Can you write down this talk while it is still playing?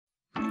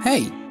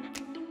Hey,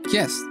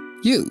 yes,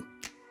 you.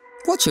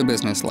 What's your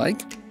business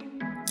like?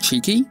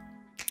 Cheeky?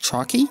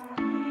 Chalky?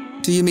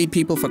 Do you meet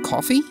people for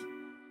coffee?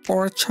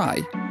 Or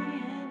chai?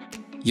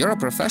 You're a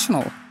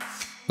professional,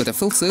 with a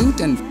full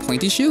suit and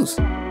pointy shoes.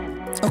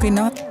 Okay,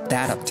 not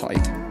that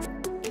uptight.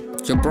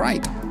 You're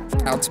bright,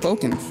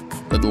 outspoken,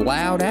 with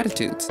loud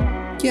attitudes,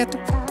 yet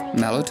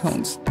mellow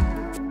tones.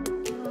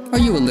 Are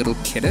you a little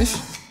kiddish?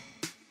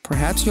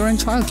 Perhaps you're in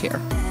childcare.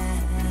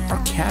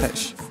 Or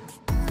cattish,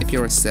 if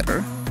you're a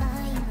sitter.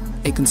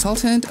 A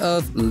consultant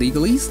of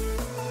legalese?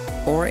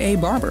 Or a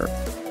barber?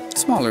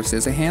 Smaller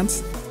scissor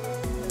hands?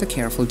 The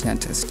careful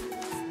dentist.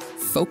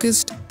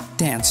 Focused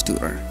dance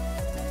tutor.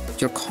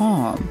 You're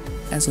calm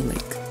as a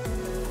lake.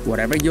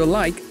 Whatever you're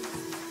like,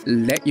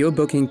 let your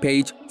booking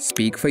page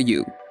speak for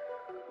you.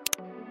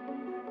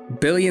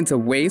 Billions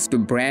of ways to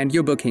brand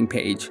your booking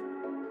page.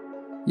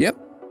 Yep,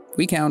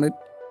 we counted.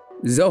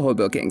 Zoho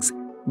Bookings.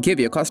 Give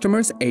your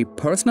customers a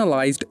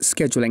personalized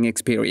scheduling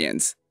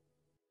experience.